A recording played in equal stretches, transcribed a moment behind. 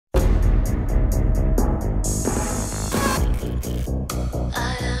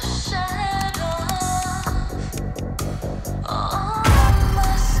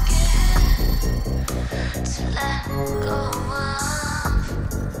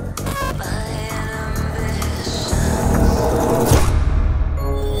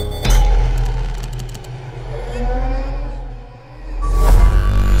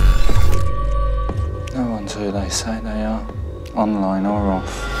online or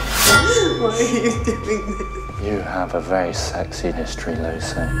off. Why are you doing this? You have a very sexy history,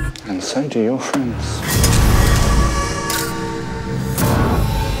 Lucy. And so do your friends.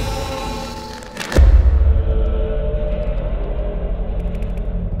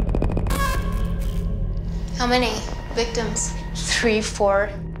 How many victims? 3, 4,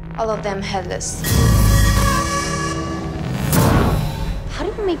 all of them headless. How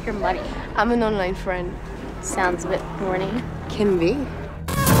do you make your money? I'm an online friend. Sounds a bit horny. Can be.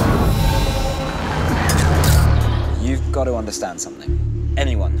 You've got to understand something.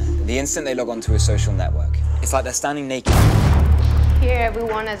 Anyone, the instant they log onto a social network, it's like they're standing naked. Here,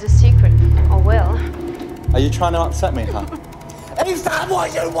 everyone has a secret. Or will. Are you trying to upset me, huh? Is that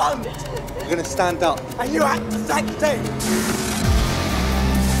what you want? You're gonna stand up. And you act sexy.